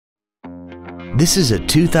This is a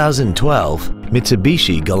 2012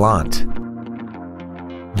 Mitsubishi Galant.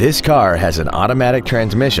 This car has an automatic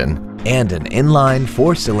transmission and an inline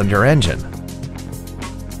 4-cylinder engine.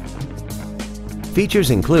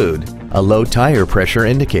 Features include a low tire pressure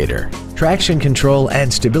indicator, traction control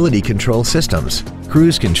and stability control systems,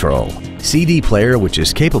 cruise control, CD player which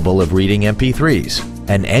is capable of reading MP3s,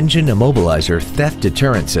 an engine immobilizer theft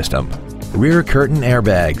deterrent system, rear curtain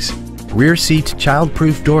airbags, rear seat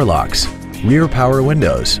child-proof door locks, rear power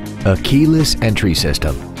windows, a keyless entry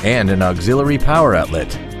system, and an auxiliary power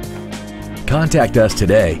outlet. Contact us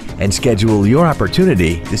today and schedule your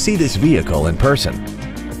opportunity to see this vehicle in person.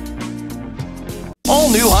 All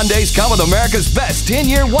new Hyundais come with America's best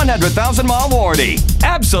 10-year, 100,000-mile warranty.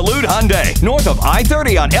 Absolute Hyundai, north of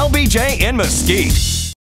I-30 on LBJ in Mesquite.